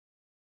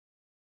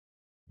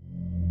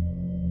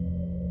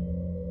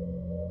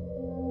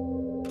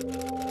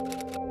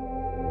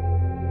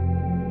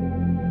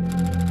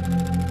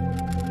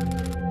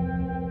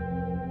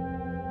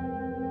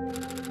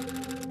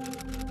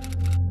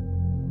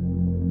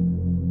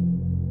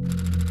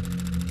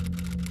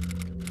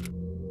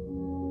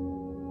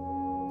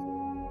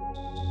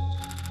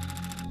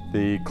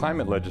The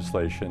climate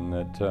legislation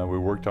that we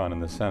worked on in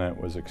the Senate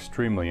was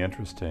extremely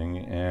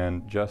interesting,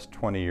 and just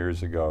 20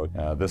 years ago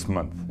this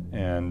month.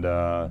 And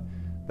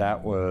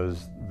that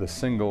was the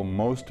single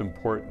most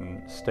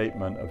important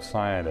statement of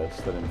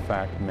scientists that in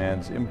fact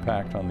man's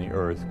impact on the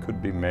earth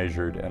could be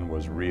measured and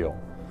was real.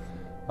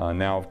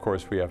 Now of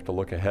course we have to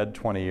look ahead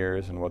 20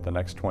 years and what the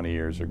next 20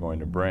 years are going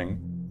to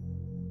bring.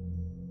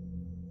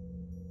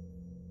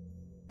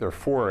 There are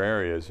four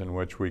areas in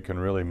which we can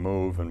really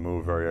move and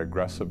move very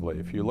aggressively.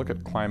 If you look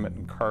at climate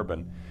and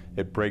carbon,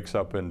 it breaks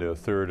up into a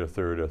third, a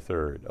third, a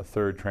third. A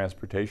third,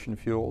 transportation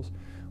fuels.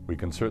 We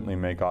can certainly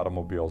make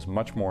automobiles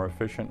much more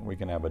efficient. We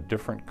can have a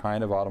different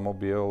kind of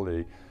automobile.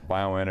 The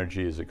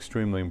bioenergy is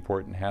extremely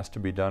important, has to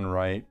be done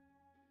right.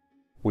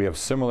 We have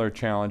similar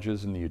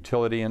challenges in the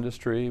utility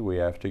industry. We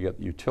have to get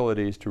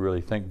utilities to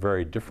really think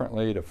very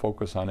differently, to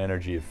focus on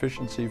energy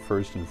efficiency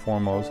first and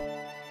foremost.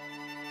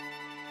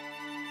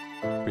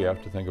 We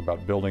have to think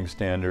about building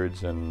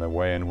standards and the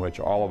way in which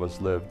all of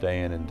us live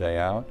day in and day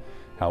out,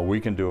 how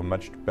we can do a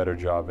much better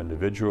job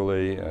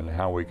individually, and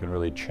how we can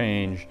really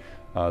change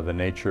the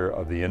nature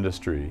of the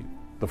industry.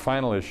 The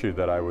final issue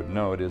that I would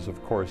note is,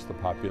 of course, the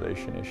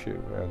population issue,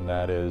 and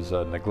that is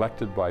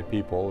neglected by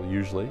people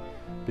usually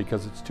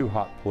because it's too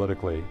hot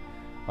politically,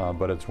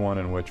 but it's one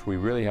in which we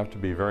really have to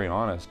be very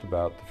honest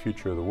about the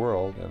future of the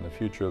world. And the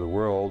future of the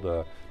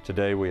world,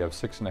 today we have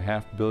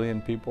 6.5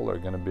 billion people. There are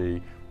going to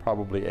be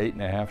probably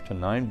 8.5 to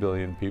 9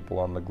 billion people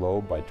on the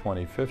globe by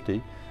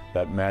 2050,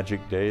 that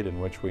magic date in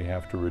which we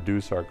have to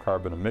reduce our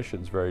carbon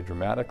emissions very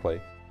dramatically.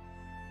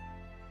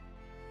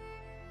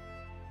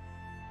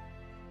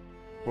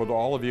 Well, to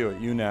all of you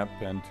at UNEP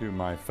and to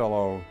my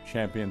fellow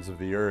champions of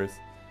the earth,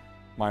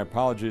 my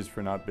apologies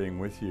for not being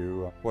with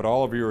you. What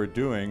all of you are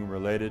doing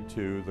related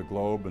to the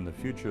globe and the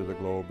future of the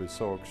globe is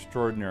so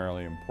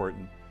extraordinarily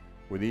important.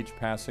 With each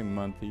passing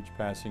month, each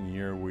passing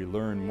year, we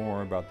learn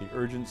more about the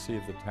urgency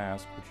of the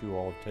task which you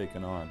all have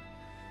taken on.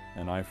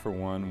 And I, for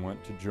one,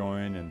 want to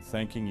join in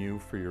thanking you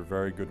for your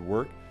very good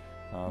work.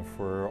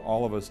 For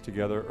all of us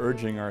together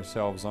urging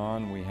ourselves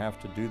on, we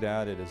have to do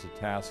that. It is a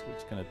task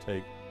that's going to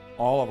take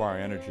all of our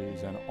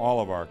energies and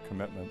all of our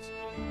commitments.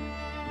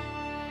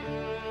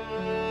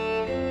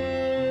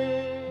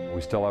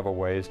 We still have a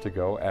ways to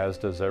go, as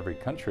does every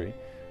country.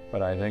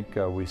 But I think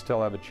we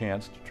still have a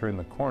chance to turn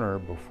the corner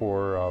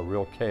before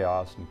real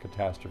chaos and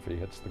catastrophe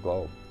hits the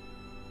globe.